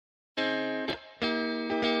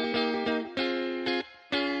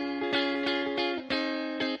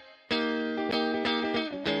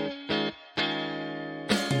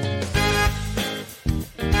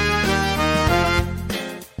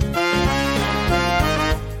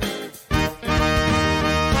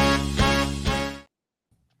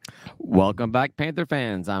Welcome back, Panther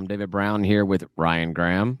fans. I'm David Brown here with Ryan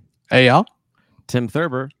Graham. Hey, y'all. Tim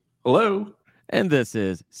Thurber. Hello. And this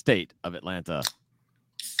is State of Atlanta.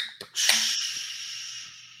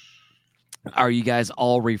 Are you guys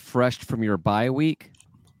all refreshed from your bye week?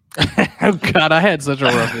 Oh, God, I had such a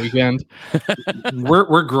rough weekend.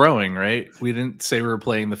 We're growing, right? We didn't say we were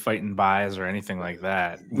playing the fighting buys or anything like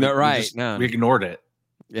that. We ignored it.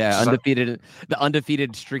 Yeah, undefeated. The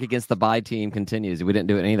undefeated streak against the bye team continues. We didn't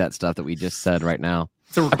do any of that stuff that we just said right now.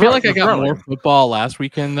 So I feel like I got more football last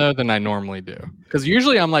weekend, though, than I normally do. Because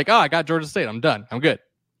usually I'm like, oh, I got Georgia State. I'm done. I'm good.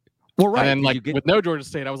 Well, right. And then, with no Georgia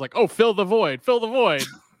State, I was like, oh, fill the void. Fill the void.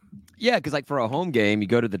 Yeah, because for a home game, you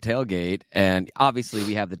go to the tailgate, and obviously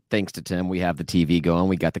we have thanks to Tim, we have the TV going.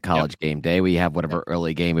 We got the college game day. We have whatever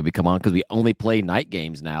early game would come on because we only play night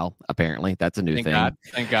games now, apparently. That's a new thing.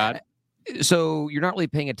 Thank God. So you're not really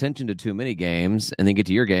paying attention to too many games, and then get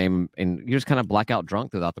to your game, and you're just kind of blackout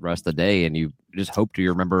drunk throughout the rest of the day, and you just hope you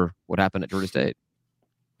remember what happened at Georgia State.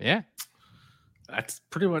 Yeah. That's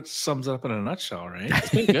pretty much sums it up in a nutshell, right?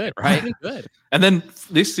 It's been good, right? It's been good. And then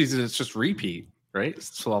this season, it's just repeat, right?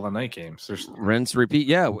 So all the night games. There's rinse, repeat.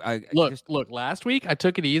 Yeah. Look. Last week I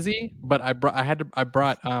took it easy, but I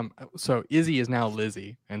brought. So Izzy is now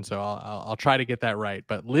Lizzie, and so I'll try to get that right.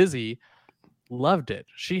 But Lizzie loved it.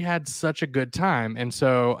 She had such a good time, and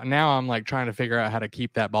so now I'm like trying to figure out how to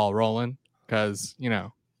keep that ball rolling because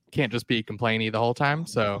can't just be complainy the whole time.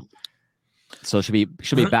 So she'll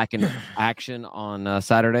be back in action on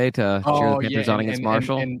Saturday to cheer the Panthers on against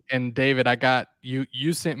Marshall. And David, I got you.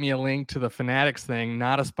 You sent me a link to the Fanatics thing,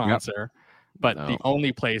 not a sponsor, but the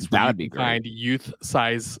only place where you can find youth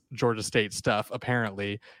size Georgia State stuff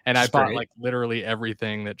apparently. And I bought like literally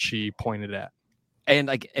everything that she pointed at. And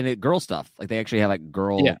girl stuff. Like they actually have like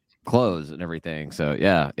girl clothes and everything. So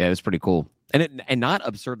yeah, it was pretty cool. And not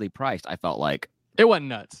absurdly priced. I felt like it wasn't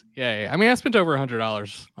nuts. Yeah. I mean, I spent over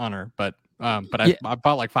 $100 on her, but I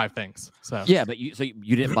bought like 5 things. So yeah, but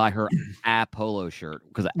you didn't buy her a polo shirt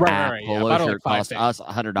because polo shirt cost us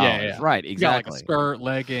 $100. Yeah. Right, exactly. You got like a skirt,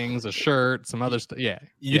 leggings, a shirt, some other stuff. Yeah,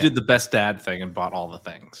 you did the best dad thing and bought all the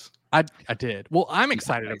things. I did. Well, I'm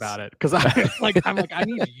excited about it because I'm like I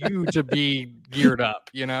need you to be geared up.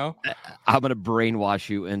 I'm gonna brainwash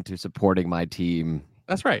you into supporting my team.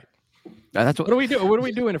 That's right. That's what do we do? What are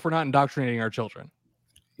we doing if we're not indoctrinating our children?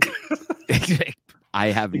 I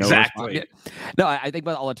have no exactly. No, I think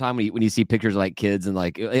about it all the time when you see pictures of like kids and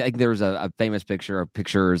like there was a famous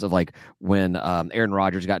pictures of like when Aaron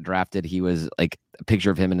Rodgers got drafted. He was like a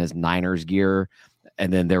picture of him in his Niners gear.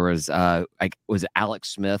 And then there was was Alex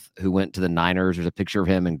Smith who went to the Niners. There's a picture of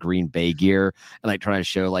him in Green Bay gear and like trying to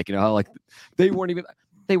show like, how like they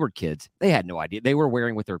were kids. They had no idea. They were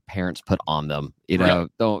wearing what their parents put on them.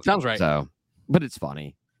 Sounds right. So, but it's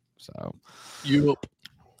funny. So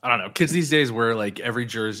I don't know. Kids these days wear like every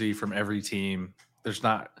jersey from every team. They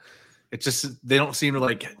don't seem to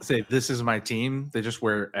like say, this is my team. They just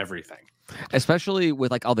wear everything. Especially with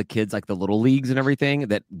like all the kids, like the little leagues and everything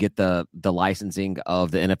that get the licensing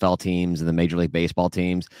of the NFL teams and the Major League Baseball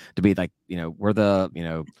teams to be like, we're the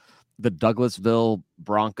Douglasville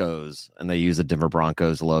Broncos and they use the Denver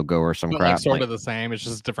Broncos logo or some crap. Like sort of the same. It's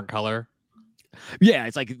just a different color. Yeah,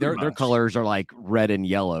 it's like their colors are like red and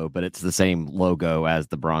yellow, but it's the same logo as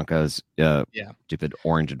the Broncos. Stupid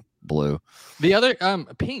orange and blue. The other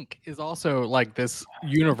pink is also like this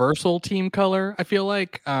universal team color. I feel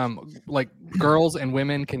like girls and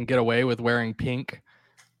women can get away with wearing pink.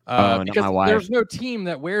 Because my wife. There's no team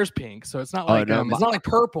that wears pink, so it's not like it's not like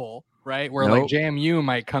purple, right? Where like JMU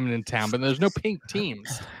might come into town, but there's no pink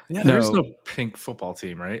teams. Yeah, there's no pink football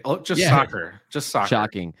team, right? Oh, just soccer. Just soccer.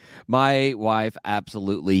 Shocking. My wife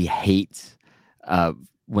absolutely hates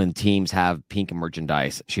when teams have pink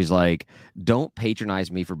merchandise. She's like, don't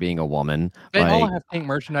patronize me for being a woman. They all have pink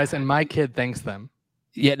merchandise, and my kid thanks them.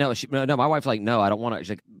 Yeah, no, my wife's like, no, I don't want to. She's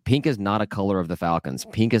like, pink is not a color of the Falcons.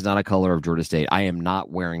 Pink is not a color of Georgia State. I am not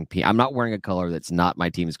wearing pink. I'm not wearing a color that's not my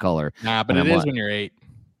team's color. Nah, but it is when you're 8.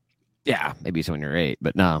 Yeah, maybe so when you're 8,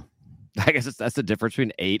 but no. I guess that's the difference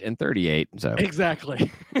between 8 and 38. So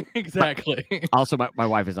exactly. Also, my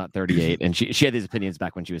wife is not 38, and she had these opinions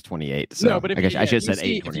back when she was 28. So no, but I should have said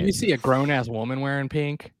 8. If you see a grown ass woman wearing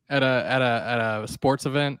pink at a sports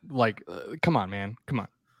event, like, come on, man, come on.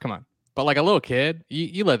 But like a little kid,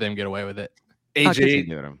 you let them get away with it.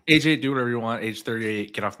 AJ, do whatever you want. Age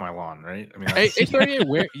 38, get off my lawn, right? I mean, age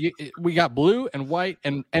 38, we got blue and white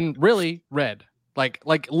and really red. Like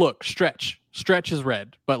look, stretch is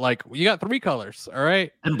red, but like you got 3 colors, all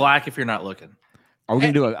right? And black if you're not looking. Are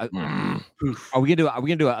we gonna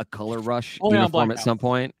do a color rush uniform at some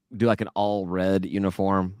point? Do like an all red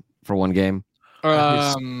uniform for one game?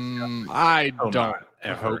 I Oh, don't not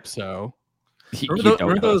ever. hope so.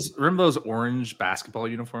 Remember those orange basketball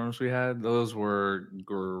uniforms we had? Those were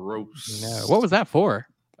gross. No. What was that for?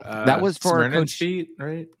 That was for Samaritan's Coach feet,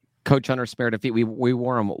 right? Coach Hunter Spirit of Feet. We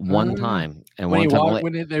wore them one time, and When, one time only,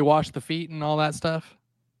 when they wash the feet and all that stuff.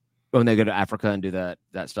 when they go to Africa and do that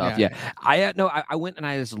stuff. Yeah. I went and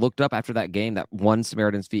I just looked up after that game, that one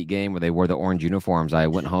Samaritan's Feet game where they wore the orange uniforms. I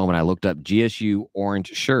went home and I looked up GSU orange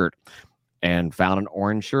shirt and found an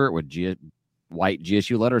orange shirt with white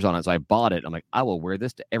GSU letters on it. So I bought it. I'm like, I will wear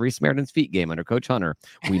this to every Samaritan's Feet game under Coach Hunter.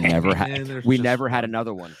 We never had. We never had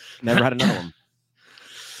another one. Never had another one.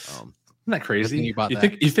 Isn't that crazy?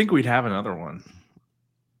 You think we'd have another one?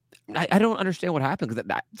 I don't understand what happened,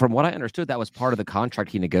 because from what I understood, that was part of the contract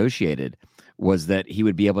he negotiated, was that he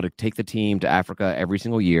would be able to take the team to Africa every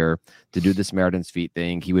single year to do the Samaritan's Feet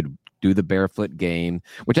thing. He would do the barefoot game,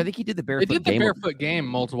 which I think he did the barefoot game. Barefoot game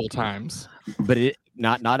multiple times, but it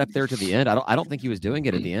not up there to the end. I don't think he was doing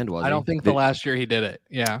it at the end. Was I don't think the last year he did it.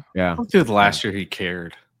 Yeah. I don't think the last year he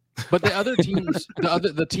cared. But the other teams,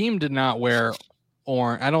 the team did not wear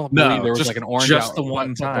orange. I don't believe there was like an orange. Just the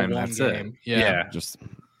one time. That's game. it. Yeah. Just.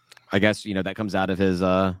 I guess, that comes out of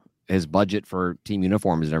his budget for team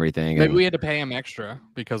uniforms and everything. Maybe we had to pay him extra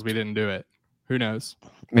because we didn't do it. Who knows?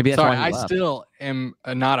 Maybe that's Sorry, why he left. Still am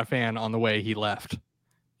not a fan on the way he left.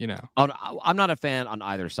 I'm not a fan on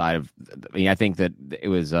either side of. I mean, I think that it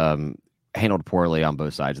was handled poorly on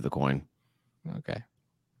both sides of the coin. Okay,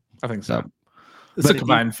 I think so. It's a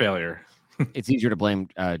combined failure. It's easier to blame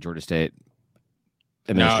Georgia State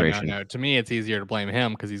administration. No. To me, it's easier to blame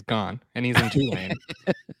him because he's gone and he's in Tulane.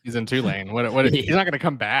 He's in Tulane. What? He's not going to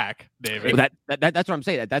come back, David. That's what I'm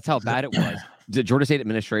saying. That's how bad it was. The Georgia State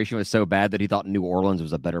administration was so bad that he thought New Orleans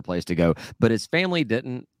was a better place to go, but his family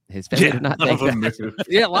didn't. His family did not think that.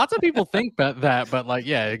 Yeah, lots of people think that, but like,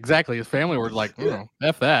 yeah, exactly. His family were like,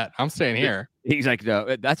 "F that, I'm staying here." He's like,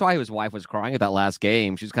 no. That's why his wife was crying at that last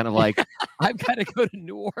game. She's kind of like, I've got to go to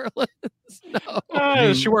New Orleans.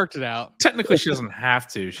 No, she worked it out. Technically, she doesn't have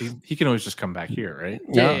to. He can always just come back here, right?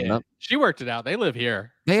 Yeah. She worked it out. They live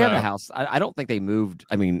here. They have a house. I don't think they moved.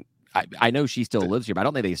 I mean, I know she still lives here, but I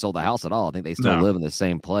don't think they sold the house at all. I think they still live in the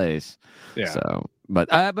same place. Yeah. So, but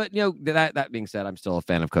that being said, I'm still a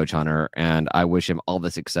fan of Coach Hunter, and I wish him all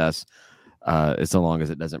the success. So long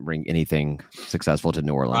as it doesn't bring anything successful to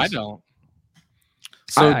New Orleans. I don't.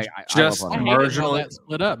 So I marginally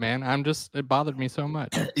split up, man. It bothered me so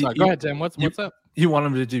much. Sorry, go ahead, Tim. What's up? You want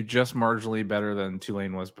him to do just marginally better than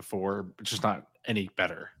Tulane was before, but just not any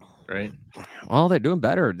better, right? Well, they're doing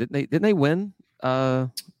better. Didn't they win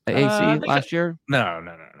the AC last year? No.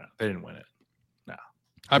 They didn't win it. No.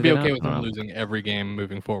 I'd be okay with them losing every game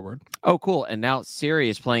moving forward. Oh, cool. And now Siri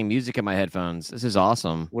is playing music in my headphones. This is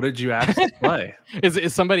awesome. What did you ask to play?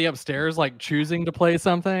 Is somebody upstairs like choosing to play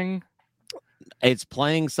something? It's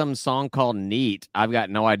playing some song called Neat. I've got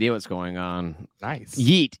no idea what's going on. Nice.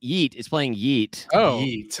 Yeet. It's playing Yeet. Oh.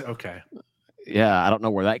 Yeet. Okay. Yeah, I don't know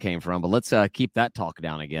where that came from, but let's keep that talk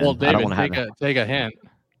down again. Well, David, take a hint.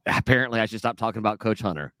 Apparently, I should stop talking about Coach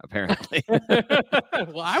Hunter. Apparently.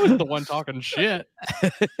 Well, I was the one talking shit.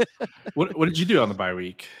 What did you do on the bye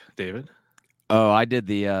week, David? Oh, I did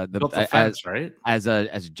the fence, right? As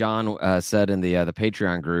John said in the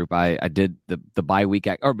Patreon group, I did the bye week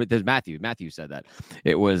but there's Matthew said that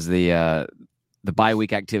it was the bye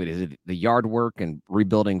week activities, the yard work and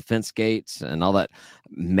rebuilding fence gates and all that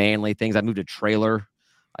manly things. I moved a trailer.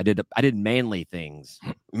 I did manly things.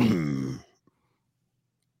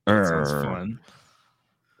 That sounds fun.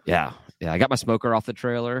 Yeah. I got my smoker off the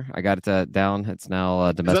trailer. I got it down. It's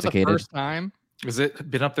now domesticated. Is that the first time? Has it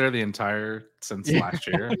been up there since last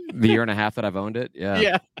year? The year and a half that I've owned it.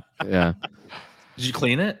 Yeah. Yeah. Did you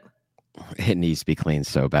clean it? It needs to be cleaned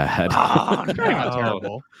so bad. Oh, no.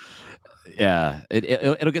 Terrible. Yeah.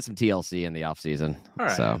 It'll get some TLC in the off season. All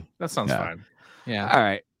right. So that sounds fine. Yeah. All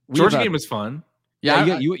right. Georgia game was fun.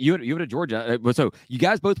 Yeah. You went to Georgia. So you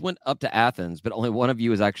guys both went up to Athens, but only one of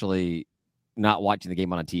you is actually not watching the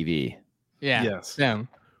game on a TV. Yeah. Yes. Yeah.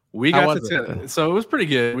 We got so it was pretty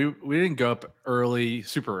good. We didn't go up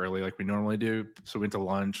super early like we normally do. So we went to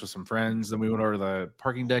lunch with some friends. Then we went over to the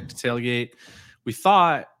parking deck to tailgate. We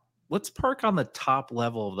thought, let's park on the top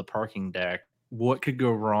level of the parking deck. What could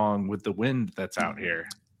go wrong with the wind that's out here?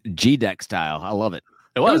 G-deck style. I love it.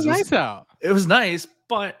 It was nice out. It was nice,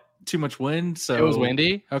 but too much wind. So it was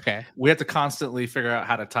windy. Okay. We had to constantly figure out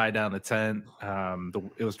how to tie down the tent.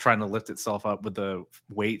 It was trying to lift itself up with the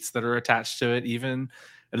weights that are attached to it even.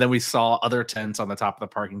 And then we saw other tents on the top of the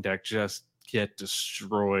parking deck just get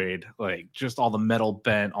destroyed. Like just all the metal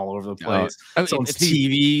bent all over the place. I mean,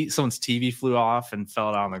 someone's TV flew off and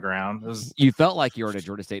fell down on the ground. You felt like you were at a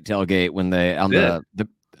Georgia State tailgate when they on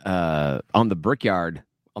the brickyard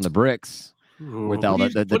on the bricks. With all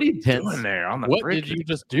what are you tents. doing there on the What brick? did you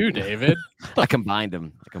just do, David? I combined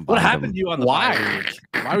them. What happened to you on the Why? bye week?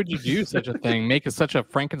 Why would you do such a thing? Make it such a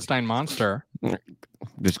Frankenstein monster.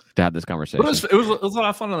 Just to have this conversation. But it was a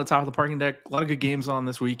lot of fun on the top of the parking deck. A lot of good games on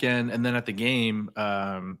this weekend, and then at the game,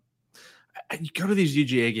 you go to these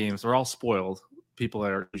UGA games. They're all spoiled. People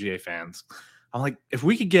that are UGA fans. I'm like, if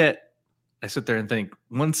we could get, I sit there and think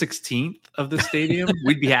 1/16 of the stadium,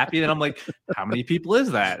 we'd be happy. And I'm like, how many people is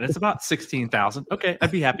that? And it's about 16,000. Okay, I'd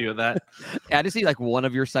be happy with that. I just see like one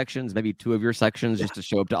of your sections, maybe two of your sections, just to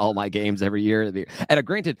show up to all my games every year. And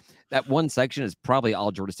granted, that one section is probably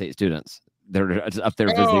all Georgia State students. They're up there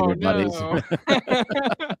visiting their buddies.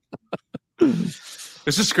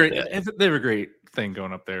 It's just great. They have a great thing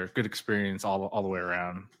going up there. Good experience all the way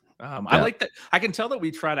around. I like that. I can tell that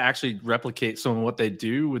we try to actually replicate some of what they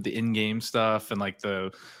do with the in-game stuff and like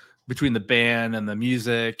between the band and the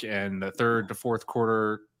music and the third to fourth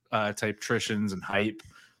quarter type traditions and hype.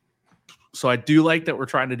 So I do like that we're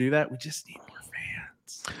trying to do that. We just need more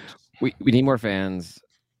fans. We need more fans.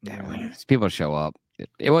 Yeah, people show up.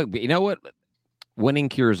 You know what? Winning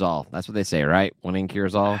cures all. That's what they say, right? Winning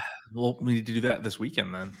cures all. Well, we need to do that this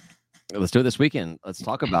weekend then. Let's do it this weekend. Let's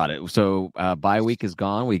talk about it. So bye week is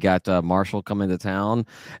gone. We got Marshall coming to town,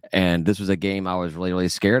 and this was a game I was really, really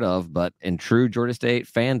scared of. But in true Georgia State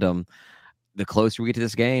fandom, the closer we get to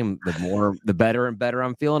this game, the better and better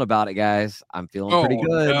I'm feeling about it, guys. I'm feeling pretty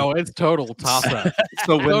good. No, it's total toss up.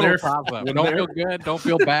 So when they're don't feel good, don't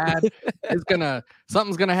feel bad.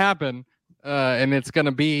 Something's gonna happen, and it's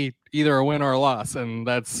gonna be either a win or a loss, and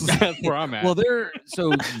that's where I'm at. Well, they're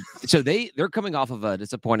coming off of a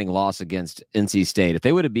disappointing loss against NC State. If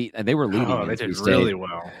they would have beat, and they were leading, they did State. Really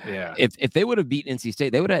well. Yeah. If they would have beat NC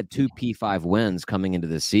State, they would have had 2 P5 wins coming into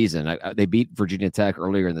this season. They beat Virginia Tech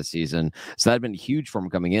earlier in the season, so that'd been huge for them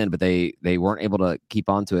coming in. But they weren't able to keep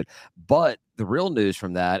on to it. But the real news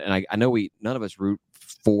from that, and I know none of us root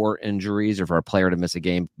for injuries or for a player to miss a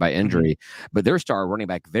game by injury, but their star running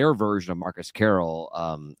back, their version of Marcus Carroll,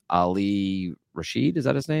 Ali Rashid, is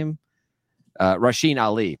that his name? Rasheen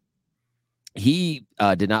Ali. He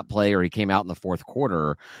did not play, or he came out in the fourth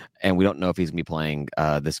quarter, and we don't know if he's going to be playing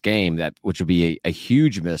this game, which would be a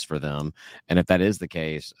huge miss for them. And if that is the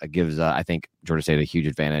case, it gives I think Georgia State a huge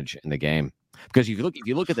advantage in the game, because if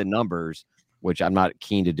you look at the numbers, which I'm not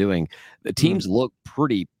keen to doing, the teams look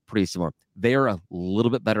pretty similar. They're a little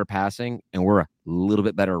bit better passing, and we're a little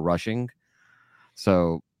bit better rushing.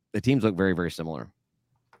 So the teams look very, very similar.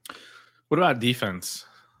 What about defense?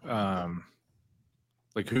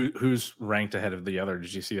 Like who's ranked ahead of the other?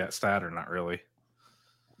 Did you see that stat or not really?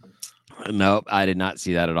 Nope, I did not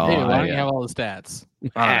see that at all. Hey, why don't you have all the stats?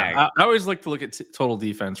 I always like to look at total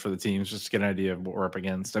defense for the teams just to get an idea of what we're up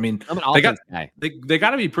against. I mean, they got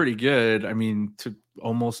to be pretty good. I mean, to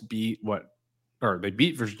almost beat they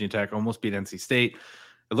beat Virginia Tech, almost beat NC State.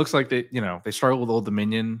 It looks like they struggle with Old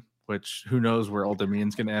Dominion, which who knows where Old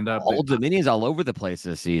Dominion's going to end up. Old Dominion's all over the place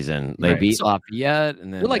this season. They beat Lafayette,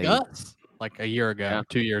 and then they're like us, like a year ago,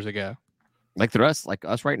 2 years ago. Like they're like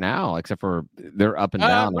us right now, except for they're up and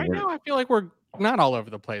down. Right now, I feel like we're not all over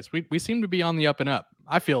the place. We seem to be on the up and up.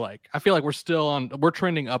 I feel like we're still we're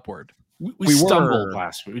trending upward. We stumbled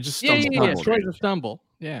last week. We just stumbled. Yeah. Troy's a stumble.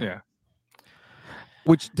 Yeah.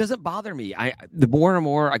 Which doesn't bother me. The more and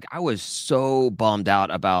more, I was so bummed out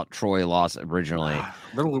about Troy loss originally.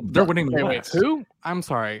 They're winning the West. Who? I'm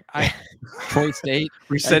sorry. Troy State.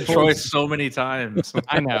 We said Troy so many times.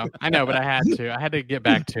 I know, but I had to get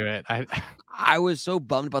back to it. I was so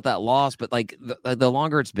bummed about that loss, but like the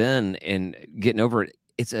longer it's been and getting over it,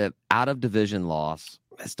 it's a out of division loss.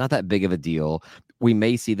 It's not that big of a deal. We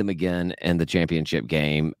may see them again in the championship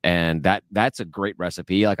game, and that's a great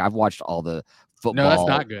recipe. Like I've watched all the football. No, that's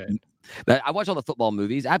not good. I watch all the football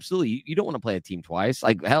movies. Absolutely, you don't want to play a team twice.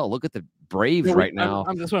 Like hell, look at the Braves right now.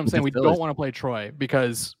 That's what I'm saying. We don't want to play Troy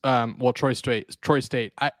because, Troy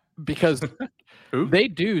State. Because they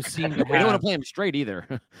do seem to have. We don't want to play them straight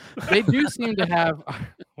either. They do seem to have.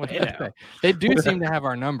 They do seem to have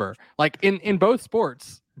our number. Like in both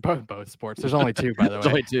sports. Both sports. There's only two, by the way.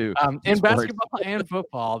 Only two. In basketball and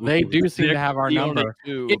football, they do seem to have our number.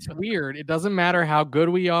 It's weird. It doesn't matter how good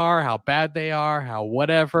we are, how bad they are, how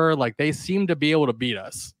whatever. Like they seem to be able to beat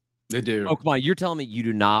us. They do. Oh, come on. You're telling me you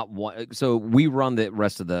do not want. So we run the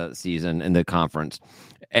rest of the season in the conference,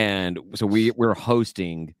 and so we're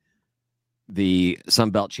hosting the Sun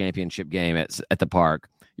Belt Championship game at the park.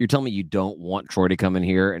 You're telling me you don't want Troy to come in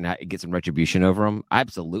here and get some retribution over him?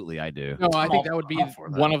 Absolutely, I do. No, I think that would be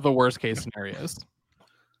one of the worst case scenarios.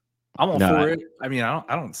 I'm all for it. I mean, I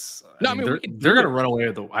don't. No, I mean they're going to run away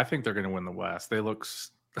with I think they're going to win the West. They look.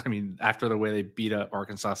 I mean, after the way they beat up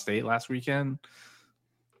Arkansas State last weekend,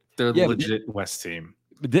 they're a legit West team.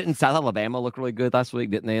 Didn't South Alabama look really good last week?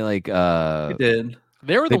 Didn't they? Like, they did.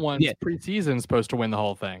 They were the ones preseason supposed to win the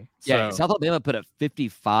whole thing. So. Yeah, South Alabama put up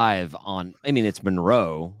 55 on. I mean, it's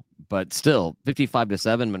Monroe, but still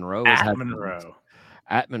 55-7. Monroe was at Monroe.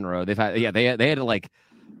 At Monroe, they've had they had to like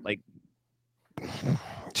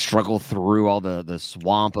struggle through all the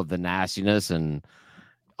swamp of the nastiness and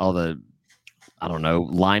all the, I don't know,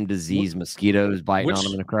 Lyme disease mosquitoes biting on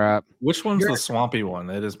them and crap. Which one's the swampy one?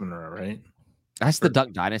 It is Monroe, right? That's the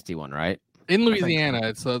Duck Dynasty one, right? In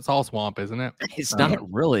Louisiana, so. it's all swamp, isn't it? It's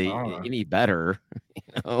not really any better, you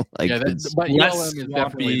know. Like, but ULM is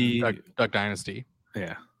definitely Duck Dynasty.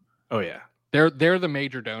 Yeah. Oh yeah. They're the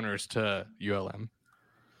major donors to ULM.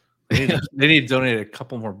 They need to donate a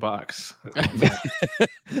couple more bucks.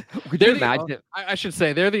 Could you imagine? I should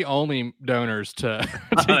say they're the only donors to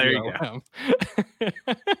there ULM. You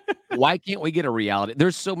go. Why can't we get a reality?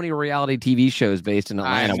 There's so many reality TV shows based in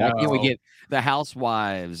Atlanta. Why can't we get the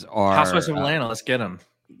Housewives or Housewives of Atlanta? Let's get them.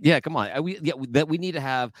 Yeah, come on. We need to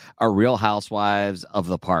have a Real Housewives of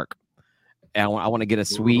the Park. And I want to get a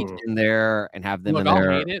suite in there and have them in there.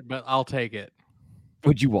 I'll hate it, but I'll take it.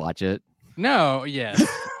 Would you watch it? No. Yes.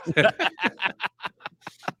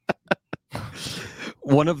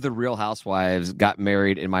 One of the Real Housewives got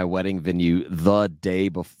married in my wedding venue the day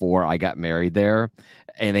before I got married there,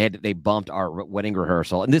 and they bumped our wedding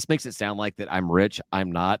rehearsal. And this makes it sound like that I'm rich.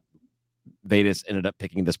 I'm not. They just ended up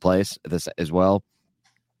picking this as well.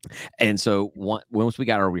 And so once we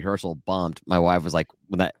got our rehearsal bumped, my wife was like,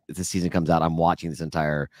 when the season comes out, I'm watching this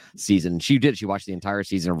entire season. She watched the entire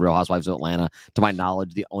season of Real Housewives of Atlanta. To my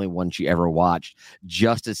knowledge, the only one she ever watched,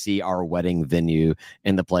 just to see our wedding venue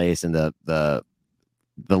in the place and the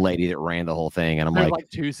lady that ran the whole thing. And I'm like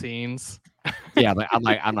 2 scenes. Yeah, but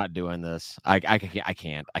I'm not doing this. I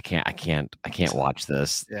can't watch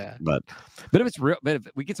this. Yeah. But if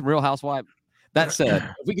we get some Real Housewives. That said,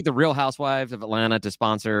 if we get the Real Housewives of Atlanta to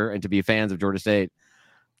sponsor and to be fans of Georgia State,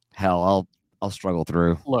 hell, I'll struggle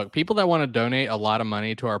through. Look, people that want to donate a lot of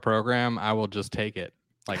money to our program, I will just take it.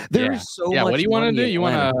 Like, there's so much. What do you want to do? You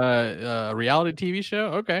want a reality TV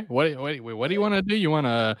show? Okay. What do you want to do? You want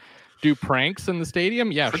to do pranks in the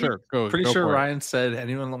stadium? Yeah, sure. Go. Pretty sure Ryan said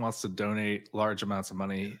anyone that wants to donate large amounts of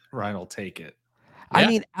money, Ryan will take it. I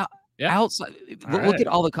mean. Outside, look at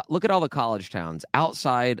all the college towns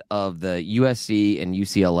outside of the USC and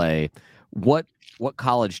UCLA. What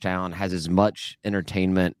college town has as much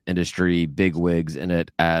entertainment industry bigwigs in it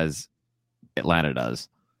as Atlanta does,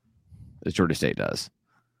 as Georgia State does?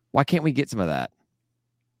 Why can't we get some of that?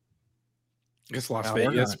 It's Las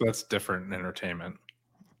Vegas, but that's different entertainment.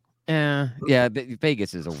 Yeah,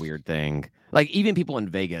 Vegas is a weird thing. Like, even people in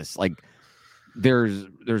Vegas, like. There's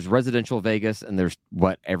residential Vegas and there's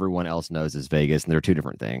what everyone else knows as Vegas, and they're two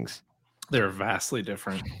different things. They're vastly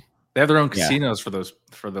different. They have their own casinos for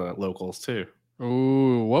the locals too.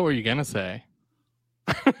 Ooh, what were you gonna say?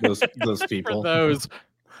 Those people.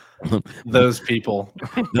 those people.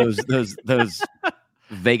 those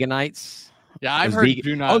Veganites. Yeah, I've heard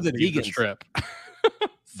do not the vegan strip.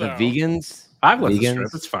 The vegans. I've left the strip.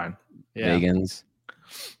 It's fine. Yeah. Vegans.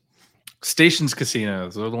 Stations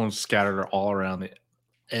casinos, they're the ones scattered all around the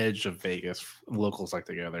edge of Vegas. Locals like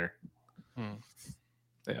to go there.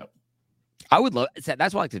 Yeah. I would love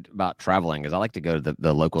that's what I like about traveling is I like to go to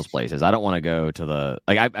the locals places. I don't want to go to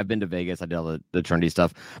I've been to Vegas. I did all the trendy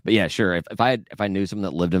stuff. But yeah, sure. If I knew someone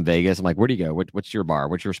that lived in Vegas, I'm like, where do you go? What's your bar?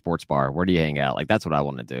 What's your sports bar? Where do you hang out? Like, that's what I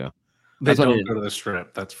want to do. They don't go to the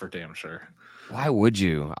strip. That's for damn sure. Why would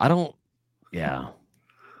you? I don't. Yeah.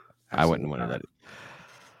 I wouldn't want to do that.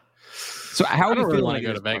 So how do you really want to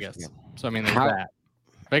go to Vegas? So I mean, there's that.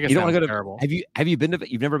 Vegas. You don't want to go to terrible. Have you been to?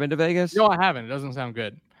 You've never been to Vegas? No, I haven't. It doesn't sound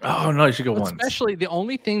good. Oh no, you should go once. Especially the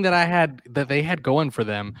only thing that they had going for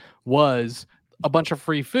them was a bunch of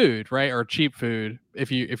free food, right, or cheap food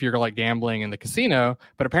if you're like gambling in the casino.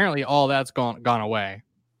 But apparently, all that's gone away.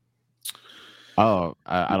 Oh,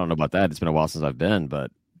 I don't know about that. It's been a while since I've been,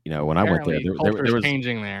 but when apparently, I went there was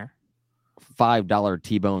changing there. $5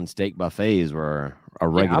 T-bone steak buffets were a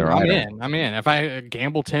regular item. I'm in. If I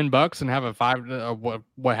gamble $10 and have a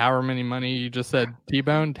however many money you just said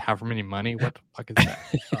T-boned, however many money, what the fuck is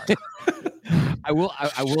that? I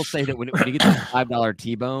will say that when you get the $5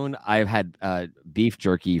 T-bone, I've had beef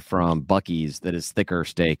jerky from Buc-ee's that is thicker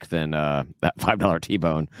steak than that $5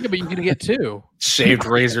 T-bone. Yeah, but you're gonna get two. Shaved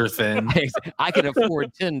razor thin. I can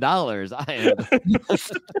afford $10.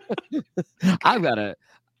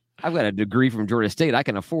 I've got a degree from Georgia State. I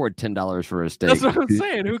can afford $10 for a steak. That's what I'm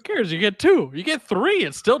saying. Who cares? You get two. You get three.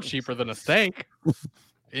 It's still cheaper than a steak.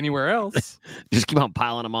 Anywhere else. Just keep on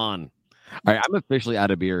piling them on. All right, I'm officially out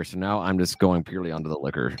of beer, so now I'm just going purely onto the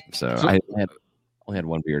liquor. So I only had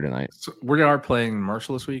one beer tonight. So we are playing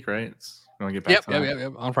Marshall this week, right? Going to get back.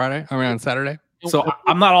 Yep. On Friday. I mean, on Saturday. So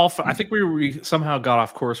I'm not all. I think we somehow got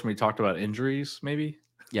off course when we talked about injuries. Maybe.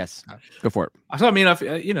 Yes, go for it. So I mean,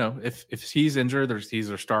 if he's injured, he's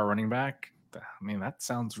their star running back. I mean, that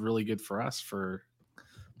sounds really good for us for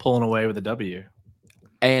pulling away with a W.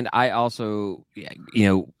 And I also,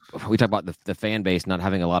 we talk about the fan base not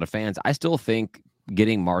having a lot of fans. I still think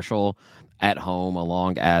getting Marshall at home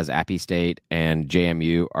along as Appy State and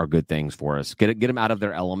JMU are good things for us. Get them out of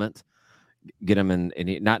their element. Get them in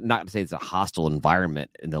not to say it's a hostile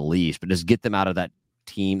environment in the least, but just get them out of that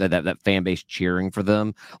team, that fan base cheering for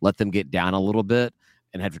them. Let them get down a little bit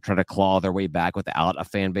and have to try to claw their way back without a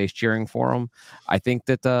fan base cheering for them. I think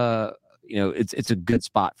that it's a good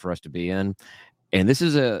spot for us to be in. And this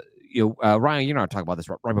is Ryan, you and I talked about this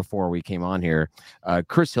right before we came on here.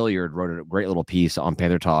 Chris Hilliard wrote a great little piece on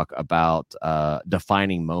Panther Talk about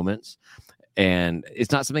defining moments. And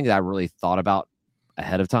it's not something that I really thought about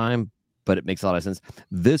ahead of time, but it makes a lot of sense.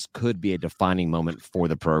 This could be a defining moment for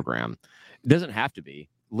the program. It doesn't have to be.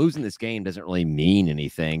 Losing this game doesn't really mean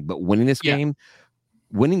anything, but winning this game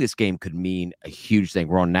could mean a huge thing.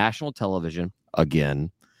 We're on national television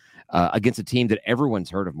again. Against a team that everyone's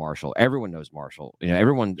heard of Marshall. Everyone knows Marshall.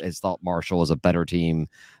 Everyone has thought Marshall was a better team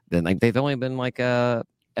than they've only been like a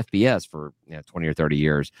FBS for 20 or 30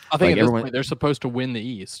 years. I think at this point, they're supposed to win the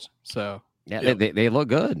East. So yeah, they look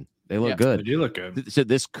good. They look good. They do look good. So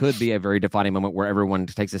this could be a very defining moment where everyone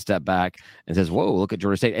takes a step back and says, "Whoa, look at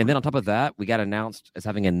Georgia State!" And then on top of that, we got announced as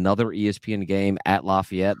having another ESPN game at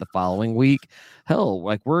Lafayette the following week. Hell,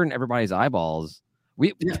 like we're in everybody's eyeballs.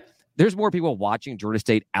 There's more people watching Georgia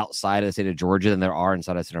State outside of the state of Georgia than there are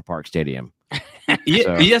inside of Center Park Stadium.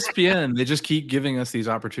 ESPN, they just keep giving us these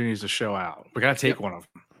opportunities to show out. We got to take one of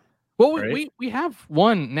them. Well, we have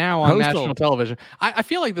one now on national television. I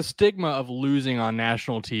feel like the stigma of losing on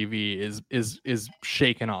national TV is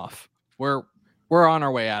shaken off. We're on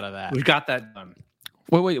our way out of that. We've got that done.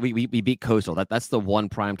 Wait, we beat Coastal. That's the one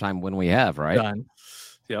primetime win we have, right? Done.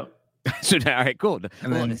 Yep. So all right, cool.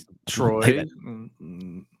 And then Troy.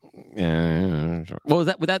 Yeah. What was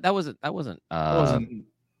that? That wasn't. That was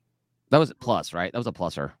a plus, right? That was a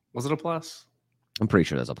pluser. Was it a plus? I'm pretty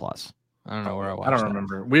sure that's a plus. I don't know where I watched. I don't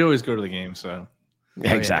remember. We always go to the game, so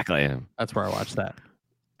yeah, exactly. Yeah. That's where I watched that.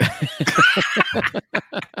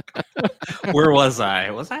 Where was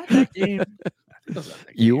I? Was I at that game?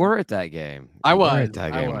 You were at that game. I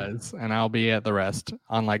was, and I'll be at the rest.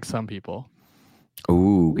 Unlike some people.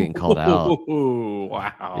 Ooh, getting called out. Ooh,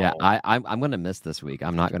 wow. Yeah, I'm gonna miss this week.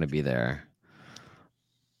 I'm not gonna be there.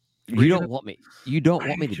 You don't want me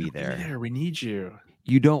to be there. We need you.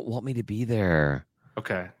 You don't want me to be there.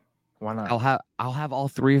 Okay. Why not? I'll have all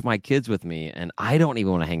three of my kids with me, and I don't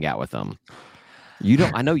even want to hang out with them. You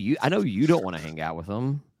don't. I know you don't want to hang out with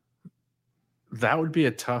them. That would be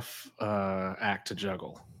a tough act to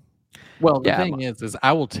juggle. Well, the thing is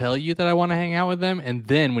I will tell you that I want to hang out with them, and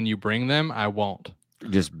then when you bring them, I won't.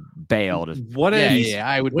 Just bail. What if? Yeah,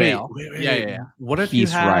 I would bail. Yeah. What if you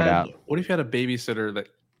had? What if you had a babysitter that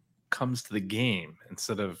comes to the game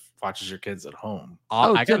instead of watches your kids at home?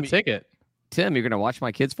 I got a ticket. Tim, you're gonna watch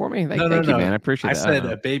my kids for me? Thank you, man. I appreciate that. I said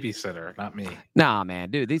a babysitter, not me. Nah,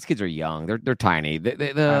 man, dude, these kids are young. They're tiny.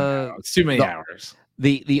 It's too many hours.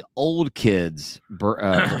 The old kids'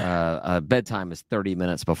 bedtime is 30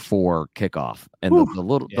 minutes before kickoff, and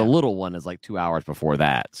the little one is like 2 hours before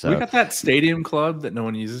that. So we got that stadium club that no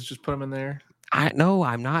one uses. Just put them in there.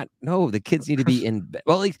 I'm not. No, the kids need to be in bed.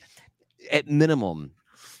 Well, at least at minimum,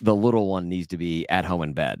 the little one needs to be at home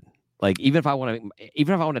in bed. Like even if I want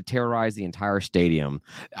to terrorize the entire stadium,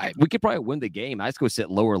 we could probably win the game. I just go sit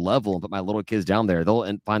lower level and put my little kids down there.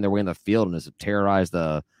 They'll find their way in the field and just terrorize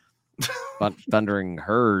the thundering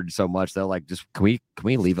herd so much they're like, just can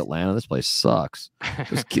we leave Atlanta? This place sucks.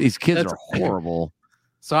 These kids are horrible.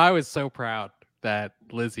 So I was so proud that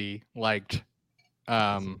Lizzie liked,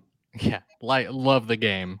 loved the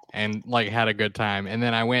game and like had a good time. And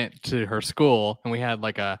then I went to her school and we had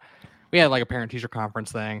like a parent teacher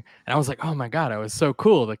conference thing. And I was like, oh my God, I was so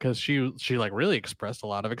cool because she like really expressed a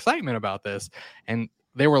lot of excitement about this. And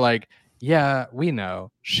they were like, Yeah, we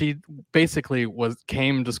know. She basically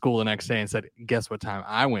came to school the next day and said, "Guess what time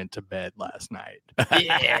I went to bed last night?"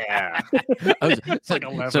 Yeah. It's like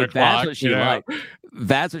 11 So o'clock, that's what she you know? liked.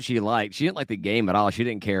 That's what she liked. She didn't like the game at all. She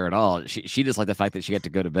didn't care at all. She just liked the fact that she had to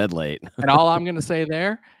go to bed late. And all I'm gonna say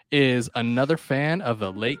there is another fan of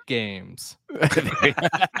the late games.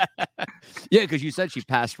 Yeah, because you said she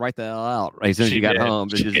passed right the hell out right as soon as she got did. home.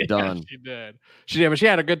 It's just done. She did, but she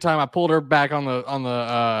had a good time. I pulled her back on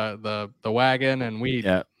the wagon, and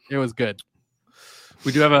it was good.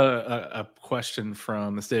 We do have a question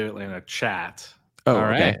from the State of Atlanta chat. Oh, All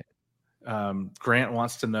okay. right. Grant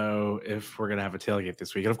wants to know if we're gonna have a tailgate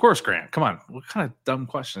this week. And of course, Grant, come on. What kind of dumb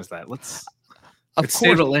question is that? It's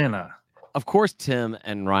State of Atlanta. Of course, Tim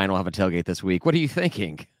and Ryan will have a tailgate this week. What are you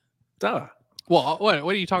thinking? Duh. Well, what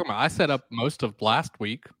are you talking about? I set up most of last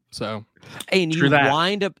week, so Hey, and True you that.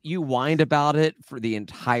 whined about it for the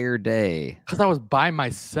entire day. because I was by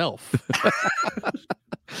myself.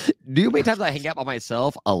 Do you know how many times I hang out by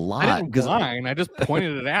myself? A I lot. didn't whine. I just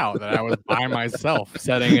pointed it out that I was by myself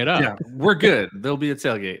setting it up. Yeah, we're good. There'll be a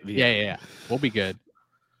tailgate. Yeah. We'll be good.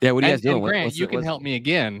 Yeah, what are you And, guys doing? and Grant, What's you the- can what's- help me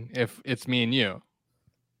again if it's me and you.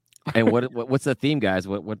 And what's the theme, guys?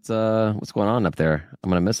 What's going on up there? I'm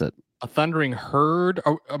gonna miss it. A thundering herd.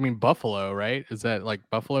 Oh, I mean buffalo, right? Is that like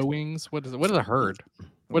buffalo wings? What is it? What is a herd?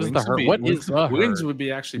 What is the herd? What is the wings herd? would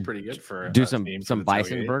be actually pretty good for Do a some theme for the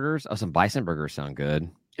bison tailgate. burgers. Oh, some bison burgers sound good.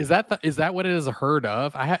 Is that what it is a herd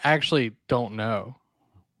of? I actually don't know.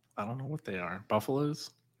 I don't know what they are. Buffaloes?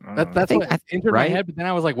 I don't know. That's think- what entered right? my head, but then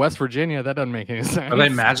I was like West Virginia. That doesn't make any sense. Are they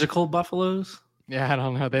magical buffaloes? Yeah, I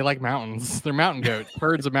don't know. They like mountains. They're mountain goats.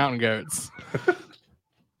 Herds of mountain goats.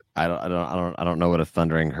 I don't know what a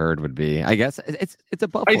thundering herd would be. I guess it's a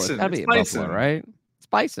buffalo. It's Bison. gotta be It's a buffalo, bison. right? It's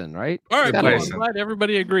bison, right? All right, It's cool. gotta I'm be. Bison. glad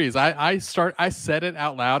everybody agrees. I said it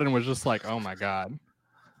out loud and was just like, oh my god.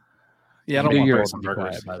 Yeah, I don't Do want your- bison Be quiet,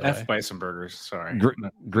 burgers. by the F way. bison burgers. Sorry.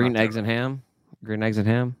 Green Not eggs and ham. Green eggs and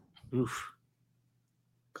ham. Oof.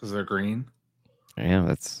 Because they're green. Yeah,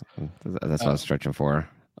 that's what I was stretching for.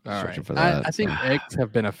 All Searching right. for that, I think so. eggs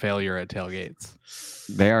have been a failure at tailgates.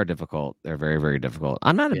 They are difficult. They're very, very difficult.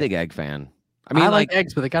 I'm not a Yeah. big egg fan. I mean, I like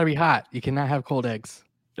eggs, but they gotta be hot. You cannot have cold eggs.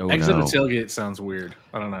 oh, Eggs at a no. tailgate sounds weird.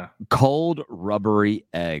 I don't know. Cold, rubbery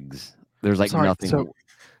eggs. There's like Sorry, nothing.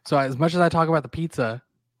 So as much as I talk about the pizza,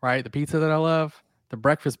 right? The pizza that I love, the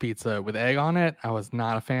breakfast pizza with egg on it, I was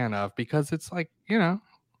not a fan of because it's like,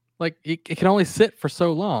 like it can only sit for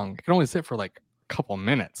so long. It can only sit for like a couple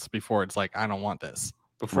minutes before it's like, I don't want this.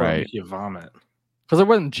 Before I Right. make you vomit. Because it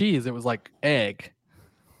wasn't cheese, it was like egg.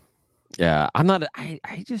 Yeah, I'm not. I'm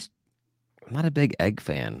not a big egg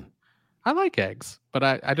fan. I like eggs, but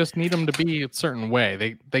I just need them to be a certain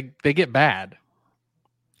way. They get bad.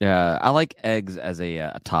 Yeah, I like eggs as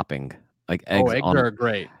a topping. Like eggs. Eggs on, are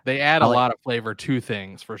great. They add I a like- lot of flavor to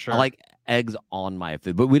things for sure. I like eggs on my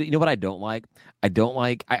food, but you know what I don't like? I don't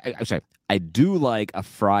like. I'm sorry. I do like a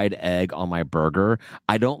fried egg on my burger.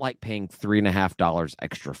 I don't like paying $3.50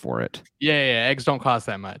 extra for it. yeah, eggs don't cost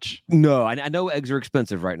that much. No, I know eggs are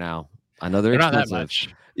expensive right now. I know they're They're not expensive. that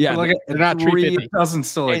much. Yeah, Like they're not three- $3.50. It doesn't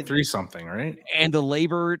still like And- 3 something, right? and the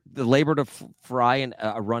labor to fry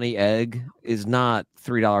a runny egg is not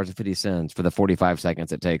 $3.50 for the 45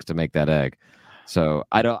 seconds it takes to make that egg. So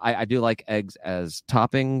I do like eggs as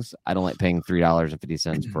toppings. I don't like paying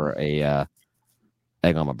 $3.50 for a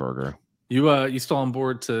egg on my burger. You still on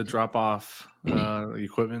board to drop off the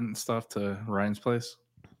equipment and stuff to Ryan's place?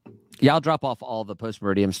 Yeah, I'll drop off all the post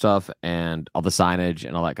meridium stuff and all the signage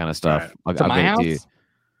and all that kind of stuff. Right. To I'll my give it house? to you.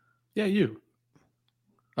 Yeah, you.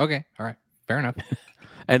 Okay, all right, fair enough.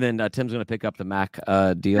 And then Tim's going to pick up the Mac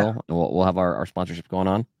deal, and we'll have our sponsorship going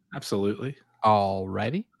on. Absolutely.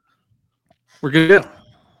 Alrighty. We're good.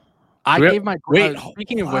 I Do we have- gave my wait,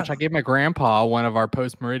 speaking of hold which, I gave my grandpa one of our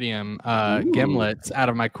post meridium gimlets out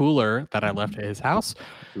of my cooler that I left at his house,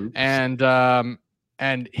 Oops.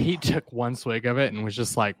 and he took one swig of it and was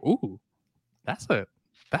just like, "Ooh, that's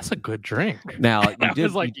a good drink." Now, I you did,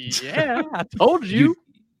 was like, "Yeah, I told you."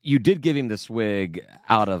 you did give him the swig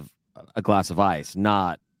out of a glass of ice,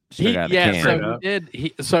 not straight out of the can. So Straight up. he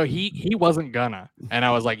did. He wasn't gonna, and I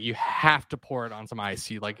was like, "You have to pour it on some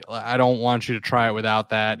ice. I don't want you to try it without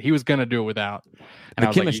that." He was gonna do it without, and I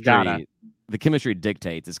was like, "You gotta." The chemistry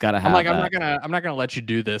dictates it's got to have. I'm like, that. I'm not gonna let you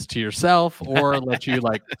do this to yourself or let you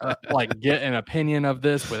like get an opinion of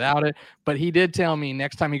this without it. But he did tell me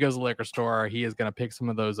next time he goes to the liquor store, he is gonna pick some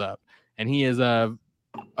of those up, and he is a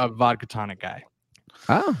vodka tonic guy.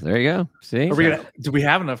 Oh, there you go. See, Do we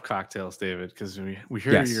have enough cocktails, David? Because we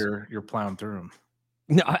hear Yes. you're plowing through them.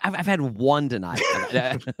 no, I've had one tonight.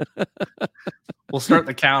 We'll start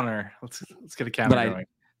the counter. Let's get a counter But going.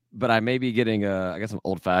 but I may be getting I got some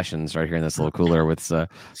old fashions right here in this little cooler with some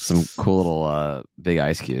cool little big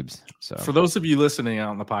ice cubes. So for those of you listening out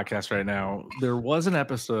on the podcast right now, there was an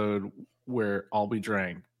episode where all we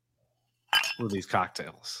drank were these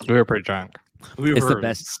cocktails. We were pretty drunk.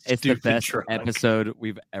 It's the best drunk episode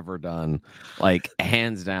we've ever done, like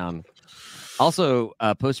hands down. Also,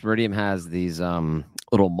 Post Meridian has these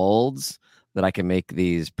little molds that I can make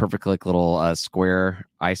these perfect like little square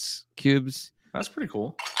ice cubes. That's pretty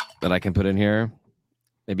cool. That I can put in here.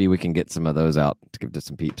 Maybe we can get some of those out to give to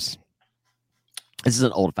some peeps. This is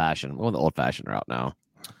an old fashioned. We're on the old fashioned route now.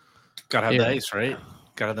 Gotta have the ice, right?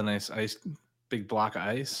 Gotta have the nice ice, big block of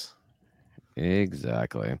ice.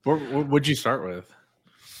 Exactly. What'd you start with?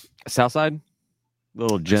 Southside?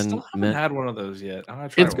 Little gin I mint. had one of those yet.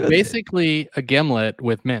 It's basically a gimlet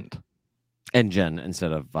with mint. And gin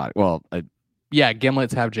instead of vodka. Well, yeah,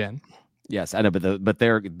 gimlets have gin. Yes, I know, but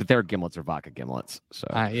their gimlets are vodka gimlets. So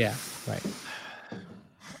yeah, right.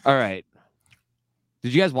 All right.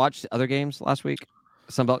 Did you guys watch other games last week?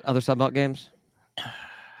 Other Sunbelt games? I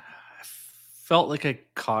felt like I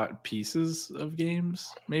caught pieces of games,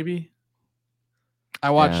 maybe. I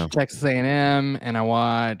watched Texas A&M, and I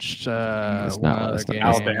watched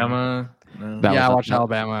Alabama. No. I watched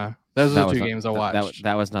Alabama. Those are the 2 games I watched.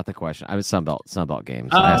 That was not the question. I was Sunbelt games.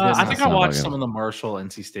 I think I watched some of the Marshall,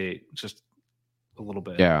 NC State, just a little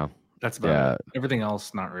bit. Yeah. That's about it. Everything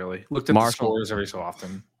else, not really. Looked at the scores every so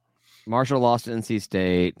often. Marshall lost to NC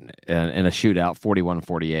State in a shootout,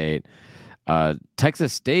 41-48.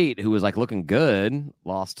 Texas State, who was like looking good,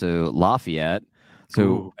 lost to Lafayette.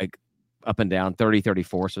 So like up and down,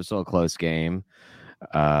 30-34, so still a close game.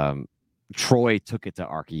 Troy took it to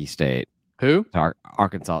Arkansas State. Who?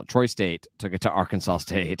 Arkansas. Troy State took it to Arkansas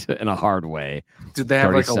State in a hard way. Did they have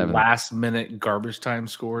 37. Like a last-minute garbage time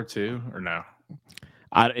score too, or no?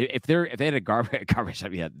 If they had a garbage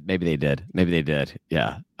time, yeah, maybe they did.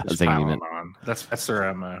 Yeah, that's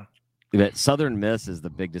their MO. But Southern Miss is the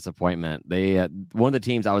big disappointment. They one of the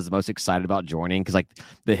teams I was the most excited about joining because like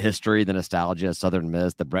the history, the nostalgia of Southern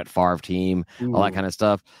Miss, the Brett Favre team, all that kind of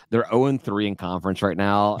stuff. They're 0-3 in conference right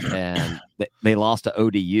now, and they lost to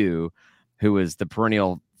ODU, who is the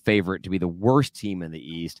perennial favorite to be the worst team in the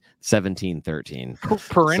East, 17-13.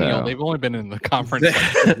 Perennial. So, they've only been in the conference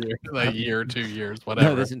like a year, 2 years,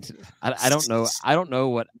 whatever. No, I don't know. I don't know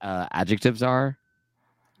what adjectives are.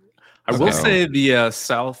 I will say the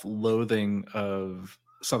self-loathing of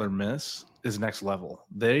Southern Miss is next level.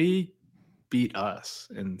 They beat us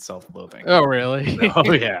in self-loathing. Oh, really?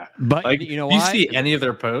 Oh, yeah. But like, you know why? You see any of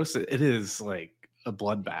their posts, it is like a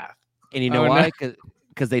bloodbath. And you know why?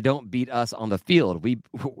 Because they don't beat us on the field. We,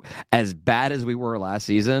 as bad as we were last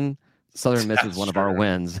season, Southern Miss was one of our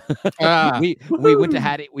wins. We went to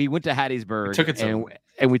Hattiesburg. Took it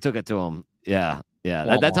and we took it to them. Yeah.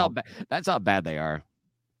 That's how bad they are.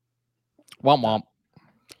 Womp womp.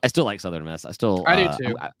 I still like Southern Miss. I do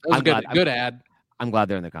too. I'm good ad. I'm glad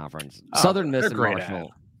they're in the conference. Southern Miss and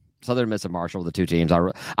Marshall. Southern Miss and Marshall, the 2 teams.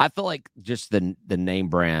 I feel like just the name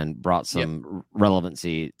brand brought some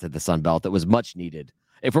relevancy to the Sun Belt that was much needed.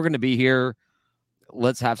 If we're going to be here,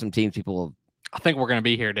 let's have some teams people. I think we're going to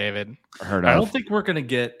be here, David. Heard of. I don't think we're going to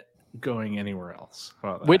get going anywhere else.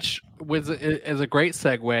 Which is a great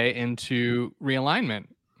segue into realignment.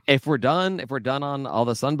 If we're done on all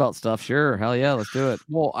the Sun Belt stuff, sure, hell yeah, let's do it.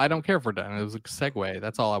 Well, I don't care if we're done. It was a segue.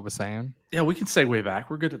 That's all I was saying. Yeah, we can segue back.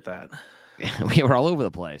 We're good at that. We were all over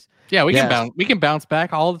the place. Yeah, we can bounce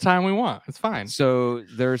back all the time we want. It's fine. So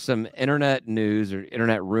there's some internet news or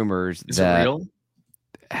internet rumors Is it real?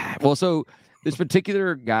 Well, so this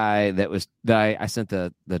particular guy I sent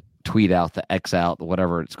the tweet out, the X out,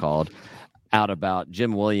 whatever it's called, out about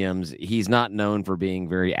Jim Williams. He's not known for being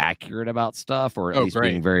very accurate about stuff, or at least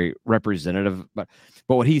being very representative. But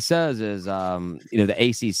what he says is, the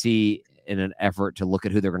ACC, in an effort to look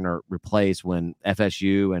at who they're going to replace when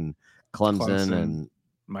FSU and Clemson and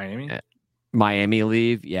Miami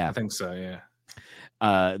leave. Yeah, I think so. Yeah,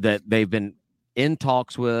 that they've been in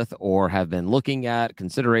talks with or have been looking at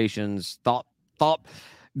considerations. Thought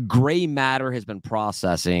gray matter has been